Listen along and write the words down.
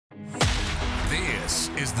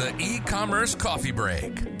is the E-commerce Coffee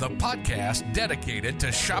Break, the podcast dedicated to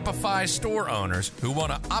Shopify store owners who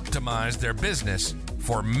want to optimize their business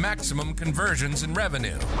for maximum conversions and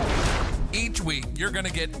revenue. Each week, you're going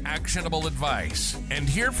to get actionable advice and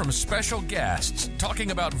hear from special guests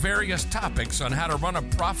talking about various topics on how to run a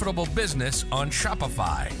profitable business on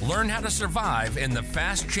Shopify. Learn how to survive in the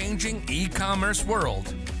fast-changing e-commerce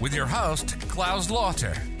world with your host, Klaus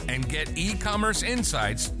Lauter, and get e-commerce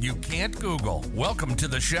insights you can't Google. Welcome to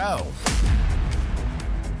the show.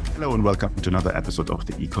 Hello and welcome to another episode of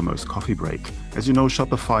the E-commerce Coffee Break. As you know,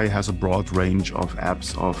 Shopify has a broad range of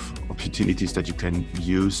apps, of opportunities that you can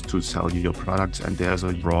use to sell your products, and there's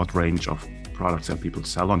a broad range of products that people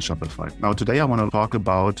sell on Shopify. Now, today I want to talk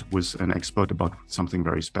with an expert about something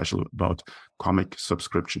very special about comic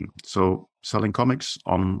subscription. So selling comics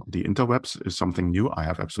on the interwebs is something new. I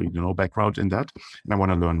have absolutely no background in that, and I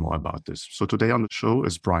want to learn more about this. So today on the show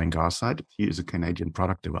is Brian Garside. He is a Canadian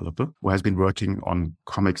product developer who has been working on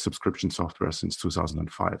comic subscription software since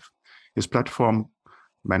 2005. His platform,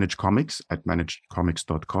 Manage Comics at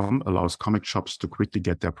managedcomics.com, allows comic shops to quickly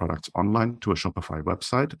get their products online to a Shopify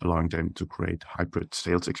website, allowing them to create hybrid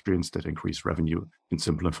sales experience that increase revenue and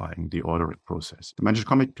simplifying the ordering process. The Managed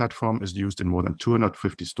Comic platform is used in more than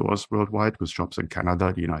 250 stores worldwide, with shops in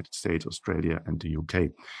Canada, the United States, Australia, and the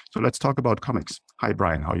UK. So let's talk about comics. Hi,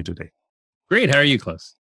 Brian. How are you today? Great. How are you,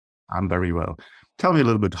 Klaus? I'm very well. Tell me a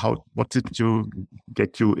little bit, what did you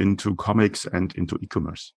get you into comics and into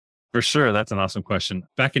e-commerce? For sure. That's an awesome question.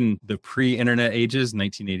 Back in the pre-internet ages,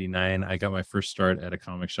 1989, I got my first start at a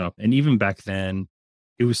comic shop. And even back then,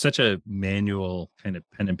 it was such a manual kind of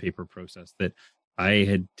pen and paper process that I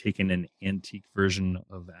had taken an antique version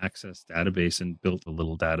of the Access database and built a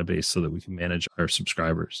little database so that we can manage our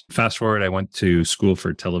subscribers. Fast forward, I went to school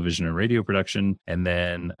for television and radio production, and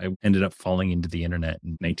then I ended up falling into the internet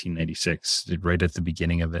in 1996, right at the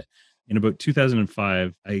beginning of it. In about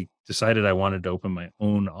 2005, I decided I wanted to open my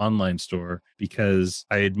own online store because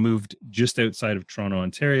I had moved just outside of Toronto,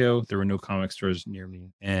 Ontario. There were no comic stores near me.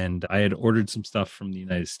 And I had ordered some stuff from the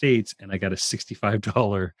United States, and I got a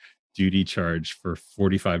 $65 duty charge for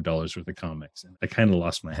 $45 worth of comics. And I kind of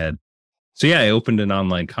lost my head. So yeah, I opened an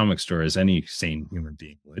online comic store as any sane human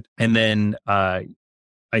being would. And then I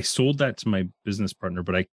sold that to my business partner,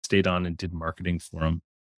 but I stayed on and did marketing for him.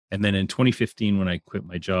 And then in 2015, when I quit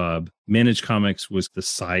my job, Managed Comics was the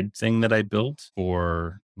side thing that I built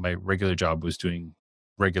for my regular job, was doing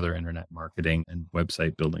regular internet marketing and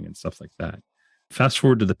website building and stuff like that. Fast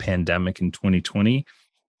forward to the pandemic in 2020,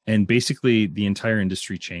 and basically the entire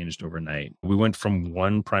industry changed overnight. We went from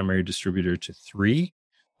one primary distributor to three,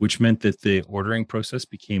 which meant that the ordering process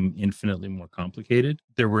became infinitely more complicated.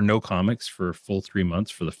 There were no comics for a full 3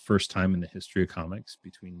 months for the first time in the history of comics.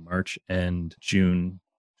 Between March and June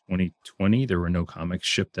 2020, there were no comics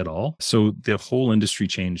shipped at all. So the whole industry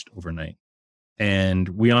changed overnight. And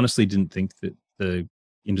we honestly didn't think that the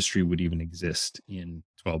industry would even exist in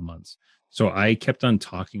 12 months. So I kept on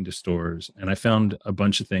talking to stores, and I found a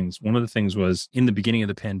bunch of things. One of the things was, in the beginning of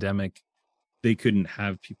the pandemic, they couldn't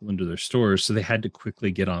have people into their stores, so they had to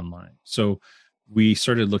quickly get online. So we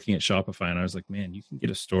started looking at Shopify, and I was like, man, you can get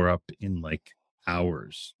a store up in like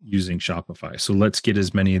hours using Shopify. So let's get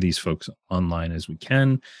as many of these folks online as we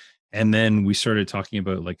can. And then we started talking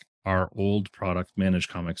about, like, our old product, Managed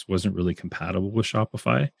Comics, wasn't really compatible with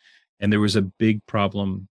Shopify. And there was a big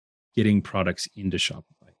problem getting products into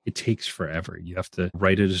Shopify. It takes forever. You have to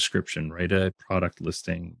write a description, write a product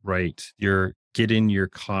listing, get in your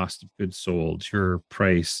cost of goods sold, your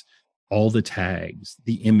price, all the tags,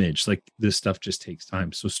 the image, like this stuff just takes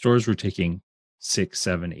time. So stores were taking 6,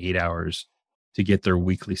 7, 8 hours to get their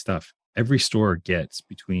weekly stuff. Every store gets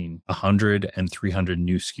between 100 and 300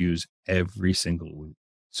 new SKUs every single week.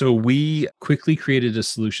 So we quickly created a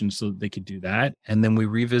solution so that they could do that. And then we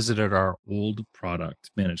revisited our old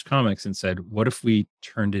product, Managed Comics, and said, what if we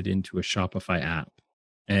turned it into a Shopify app?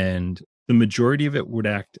 And the majority of it would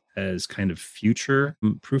act as kind of future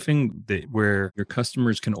proofing, where your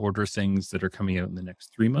customers can order things that are coming out in the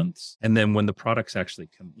next 3 months. And then when the products actually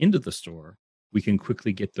come into the store, we can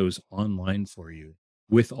quickly get those online for you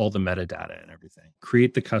with all the metadata and everything.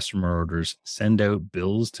 Create the customer orders, send out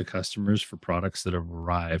bills to customers for products that have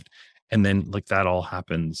arrived. And then, like, that all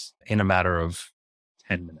happens in a matter of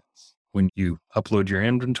 10 minutes. When you upload your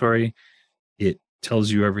inventory, it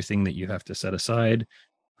tells you everything that you have to set aside,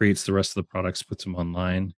 creates the rest of the products, puts them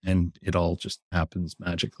online, and it all just happens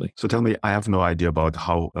magically. So tell me, I have no idea about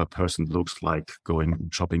how a person looks like going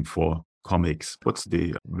shopping for comics. What's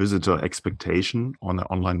the visitor expectation on an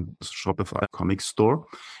online Shopify comics store?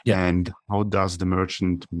 Yeah. And how does the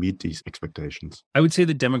merchant meet these expectations? I would say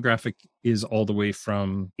the demographic is all the way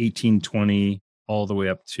from 18, 20, all the way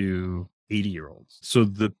up to 80-year-olds. So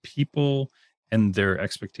the people and their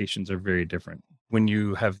expectations are very different. When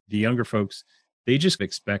you have the younger folks, they just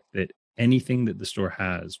expect that anything that the store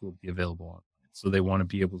has will be available online. So they want to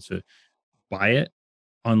be able to buy it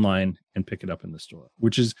online and pick it up in the store,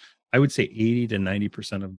 which is, I would say 80 to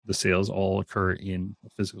 90% of the sales all occur in a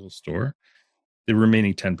physical store. The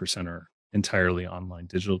remaining 10% are entirely online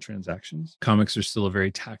digital transactions. Comics are still a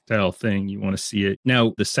very tactile thing. You want to see it.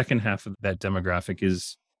 Now, the second half of that demographic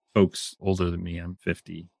is folks older than me. I'm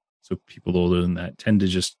 50. So people older than that tend to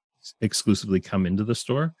just exclusively come into the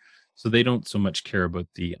store. So they don't so much care about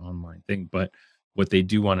the online thing. But what they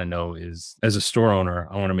do want to know is, as a store owner,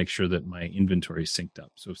 I want to make sure that my inventory is synced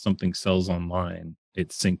up. So if something sells online,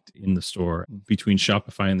 it's synced in the store. Between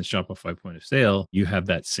Shopify and the Shopify point of sale, you have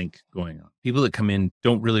that sync going on. People that come in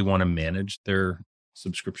don't really want to manage their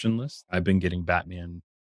subscription list. I've been getting Batman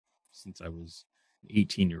since I was an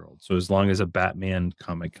 18-year-old. So as long as a Batman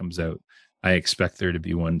comic comes out, I expect there to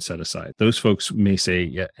be one set aside. Those folks may say,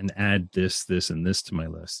 yeah, and add this, this, and this to my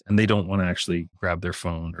list. And they don't want to actually grab their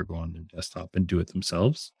phone or go on their desktop and do it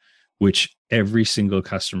themselves, which every single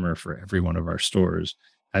customer for every one of our stores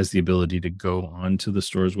has the ability to go onto the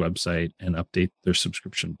store's website and update their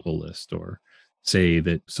subscription pull list, or say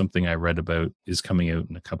that something I read about is coming out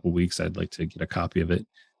in a couple of weeks. I'd like to get a copy of it.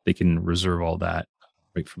 They can reserve all that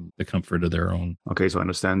right from the comfort of their own. Okay, so I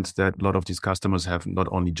understand that a lot of these customers have not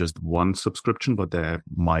only just one subscription, but they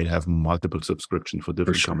might have multiple subscriptions for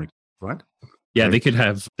different comics, right? Yeah, Right. they could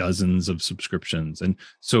have dozens of subscriptions. And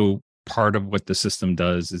so part of what the system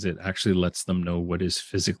does is it actually lets them know what is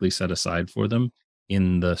physically set aside for them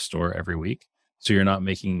in the store every week. So you're not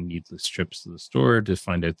making needless trips to the store to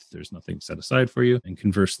find out that there's nothing set aside for you. And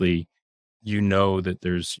conversely, you know that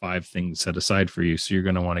there's 5 things set aside for you. So you're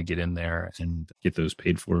going to want to get in there and get those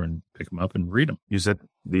paid for and pick them up and read them. You said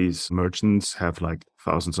these merchants have like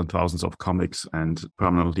thousands and thousands of comics and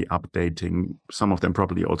permanently updating. Some of them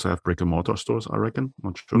probably also have brick and mortar stores, I reckon.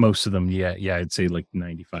 Not sure. Most of them, yeah. I'd say like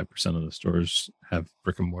 95% of the stores have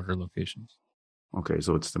brick and mortar locations. Okay,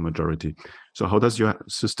 so it's the majority. So how does your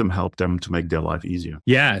system help them to make their life easier?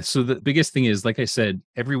 Yeah. So the biggest thing is, like I said,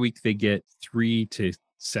 every week they get 3 to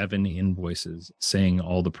 7 invoices saying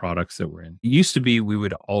all the products that we're in. It used to be we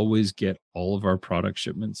would always get all of our product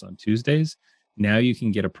shipments on Tuesdays. Now you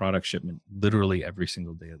can get a product shipment literally every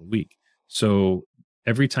single day of the week. So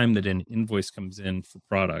every time that an invoice comes in for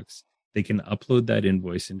products, they can upload that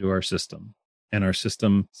invoice into our system. And our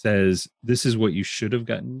system says, this is what you should have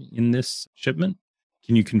gotten in this shipment.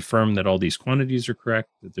 Can you confirm that all these quantities are correct,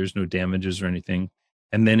 that there's no damages or anything?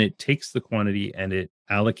 And then it takes the quantity and it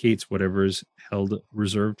allocates whatever's held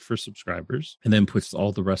reserved for subscribers, and then puts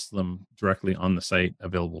all the rest of them directly on the site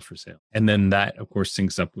available for sale. And then that, of course,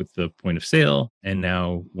 syncs up with the point of sale. And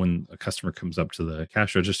now when a customer comes up to the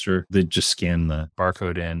cash register, they just scan the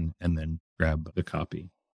barcode in and then grab the copy.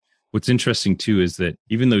 What's interesting too is that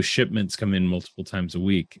even though shipments come in multiple times a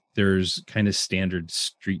week, there's kind of standard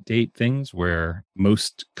street date things where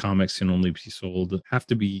most comics can only be sold, have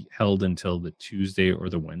to be held until the Tuesday or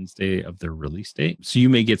the Wednesday of their release date. So you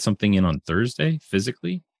may get something in on Thursday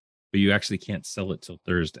physically, but you actually can't sell it till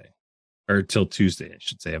Thursday, or till Tuesday, I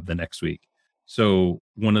should say, of the next week. So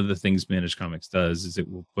one of the things Managed Comics does is it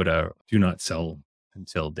will put a do not sell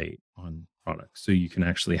until date on products. So you can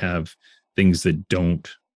actually have things that don't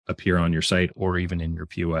appear on your site or even in your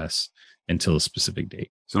POS until a specific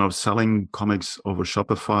date. So now selling comics over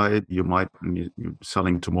Shopify, you're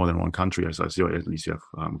selling to more than one country, as I see, or at least you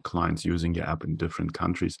have clients using your app in different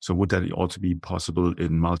countries. So would that also be possible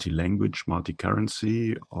in multi-language,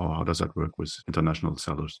 multi-currency, or how does that work with international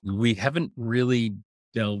sellers? We haven't really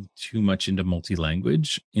delved too much into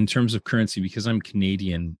multi-language. In terms of currency, because I'm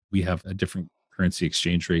Canadian, we have a different currency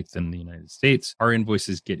exchange rate than the United States. Our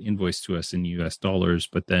invoices get invoiced to us in US dollars,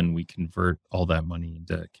 but then we convert all that money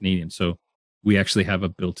into Canadian. So we actually have a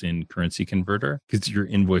built-in currency converter because your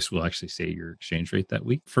invoice will actually say your exchange rate that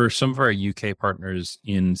week. For some of our UK partners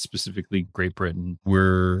in specifically Great Britain,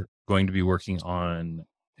 we're going to be working on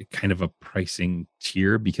a kind of a pricing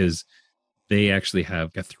tier because they actually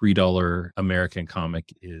have a $3 American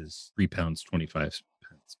comic is £3.25.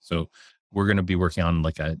 So we're going to be working on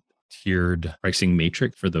like a tiered pricing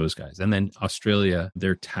matrix for those guys. And then Australia,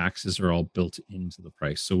 their taxes are all built into the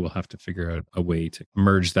price. So we'll have to figure out a way to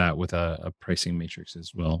merge that with a pricing matrix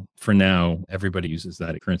as well. For now, everybody uses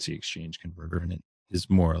that currency exchange converter and it is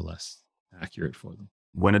more or less accurate for them.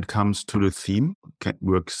 When it comes to the theme,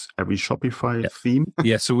 works every Shopify theme?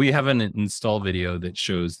 Yeah. So we have an install video that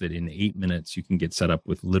shows that in 8 minutes, you can get set up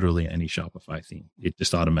with literally any Shopify theme. It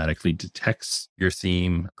just automatically detects your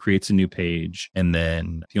theme, creates a new page, and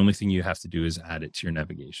then the only thing you have to do is add it to your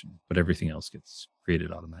navigation, but everything else gets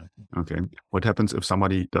created automatically. Okay. What happens if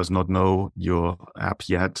somebody does not know your app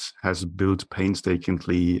yet, has built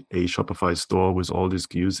painstakingly a Shopify store with all these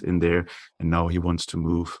SKUs in there, and now he wants to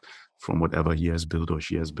move from whatever he has built or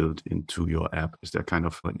she has built into your app? Is there kind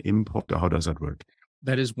of an import, or how does that work?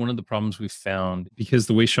 That is one of the problems we've found, because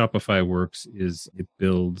the way Shopify works is it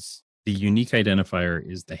builds the unique identifier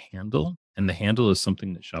is the handle, and the handle is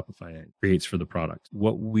something that Shopify creates for the product.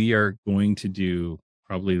 What we are going to do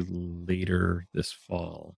probably later this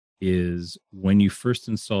fall is when you first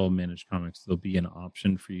install Managed Comics, there'll be an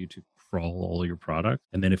option for you to crawl all your product.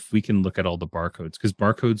 And then if we can look at all the barcodes, because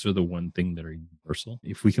barcodes are the one thing that are universal.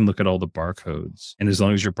 If we can look at all the barcodes, and as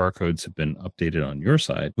long as your barcodes have been updated on your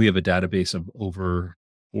side, we have a database of over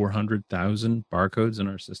 400,000 barcodes in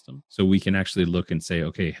our system. So we can actually look and say,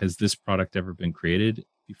 okay, has this product ever been created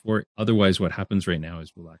before? Otherwise, what happens right now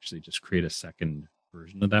is we'll actually just create a second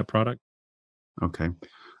version of that product. Okay.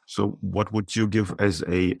 So what would you give as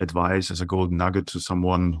a advice, as a golden nugget to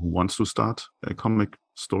someone who wants to start a comic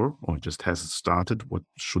store or just has started? What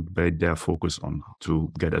should they their focus on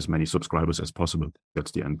to get as many subscribers as possible?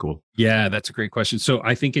 That's the end goal. Yeah, that's a great question. So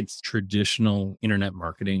I think it's traditional internet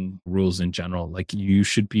marketing rules in general. Like, you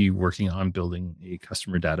should be working on building a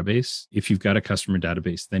customer database. If you've got a customer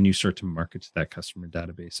database, then you start to market to that customer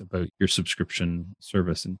database about your subscription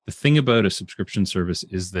service. And the thing about a subscription service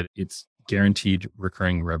is that it's guaranteed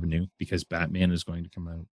recurring revenue, because Batman is going to come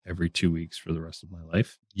out every 2 weeks for the rest of my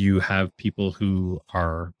life. You have people who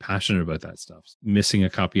are passionate about that stuff. Missing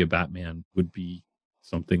a copy of Batman would be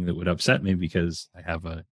something that would upset me, because I have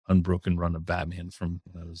a unbroken run of Batman from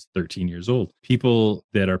when I was 13 years old. People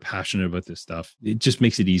that are passionate about this stuff, it just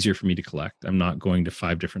makes it easier for me to collect. I'm not going to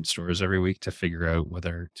 5 different stores every week to figure out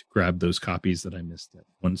whether to grab those copies that I missed at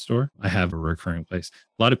one store. I have a recurring place.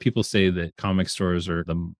 A lot of people say that comic stores are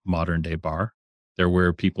the modern day bar. They're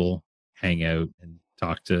where people hang out and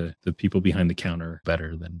talk to the people behind the counter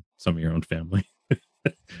better than some of your own family.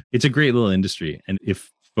 It's a great little industry. And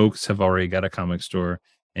if folks have already got a comic store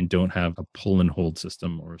and don't have a pull and hold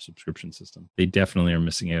system or a subscription system, they definitely are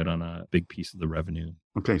missing out on a big piece of the revenue.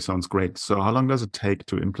 Okay, sounds great. So how long does it take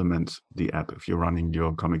to implement the app if you're running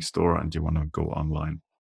your comic store and you want to go online?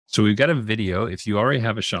 So we've got a video. If you already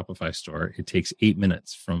have a Shopify store, it takes 8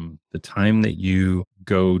 minutes from the time that you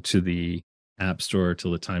go to the app store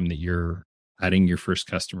till the time that you're adding your first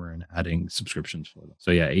customer and adding subscriptions for them.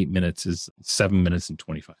 So yeah, 8 minutes is 7 minutes and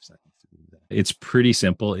 25 seconds. It's pretty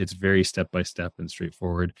simple. It's very step-by-step and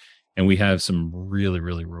straightforward. And we have some really,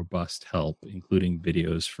 really robust help, including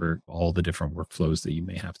videos for all the different workflows that you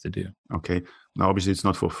may have to do. Okay. Now, obviously, it's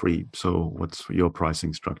not for free. So what's your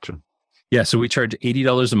pricing structure? Yeah. So we charge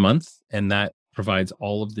 $80 a month, and that provides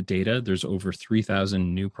all of the data. There's over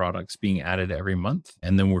 3,000 new products being added every month.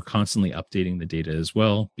 And then we're constantly updating the data as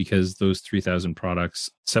well, because those 3,000 products,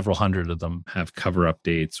 several hundred of them have cover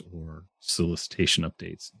updates or solicitation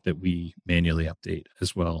updates that we manually update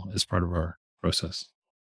as well as part of our process.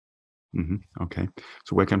 Mm-hmm. Okay.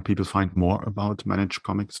 So where can people find more about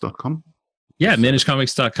managedcomics.com? Yeah,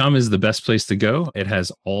 managedcomics.com is the best place to go. It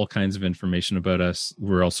has all kinds of information about us.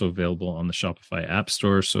 We're also available on the Shopify App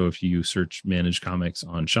Store. So if you search Managed Comics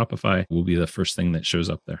on Shopify, we'll be the first thing that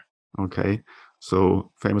shows up there. Okay.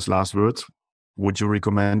 So famous last words. Would you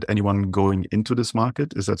recommend anyone going into this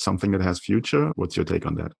market? Is that something that has future? What's your take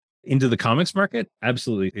on that? Into the comics market?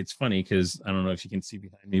 Absolutely. It's funny because I don't know if you can see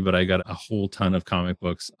behind me, but I got a whole ton of comic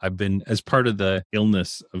books. I've been, as part of the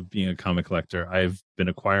illness of being a comic collector, I've been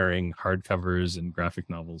acquiring hardcovers and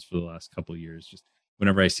graphic novels for the last couple of years. Just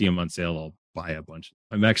whenever I see them on sale, I'll buy a bunch.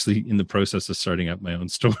 I'm actually in the process of starting up my own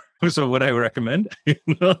store. So what I recommend,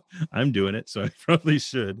 I'm doing it, so I probably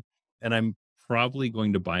should. And I'm probably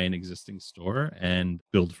going to buy an existing store and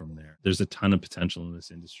build from there. There's a ton of potential in this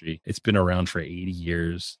industry. It's been around for 80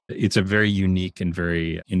 years. It's a very unique and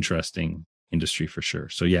very interesting industry for sure.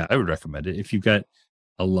 So yeah, I would recommend it. If you've got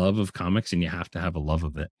a love of comics and you have to have a love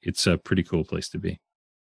of it, it's a pretty cool place to be.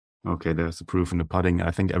 Okay, there's the proof in the pudding.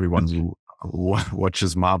 I think everyone who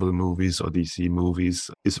watches Marvel movies or DC movies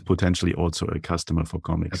is potentially also a customer for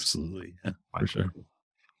comics. Absolutely. Yeah, for sure.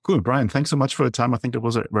 Cool. Brian, thanks so much for your time. I think it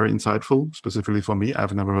was very insightful, specifically for me.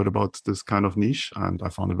 I've never heard about this kind of niche and I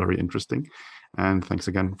found it very interesting. And thanks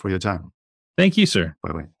again for your time. Thank you, sir.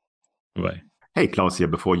 Bye-bye. Bye-bye. Hey, Klaus here.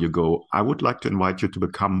 Before you go, I would like to invite you to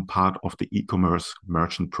become part of the e-commerce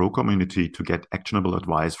merchant pro community to get actionable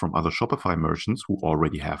advice from other Shopify merchants who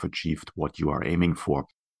already have achieved what you are aiming for.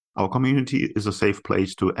 Our community is a safe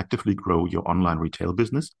place to actively grow your online retail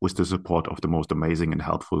business with the support of the most amazing and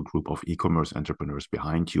helpful group of e-commerce entrepreneurs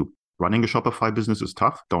behind you. Running a Shopify business is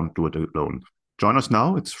tough. Don't do it alone. Join us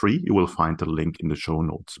now. It's free. You will find the link in the show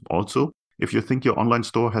notes. Also, if you think your online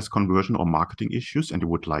store has conversion or marketing issues and you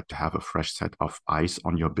would like to have a fresh set of eyes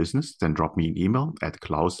on your business, then drop me an email at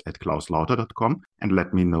klaus@klauslauter.com and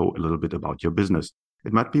let me know a little bit about your business.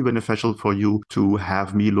 It might be beneficial for you to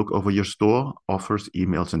have me look over your store, offers,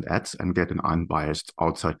 emails, and ads and get an unbiased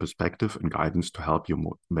outside perspective and guidance to help you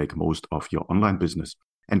make most of your online business.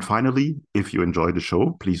 And finally, if you enjoy the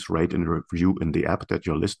show, please rate and review in the app that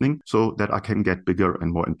you're listening so that I can get bigger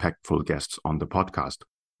and more impactful guests on the podcast.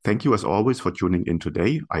 Thank you as always for tuning in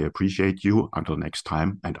today. I appreciate you. Until next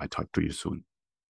time, and I talk to you soon.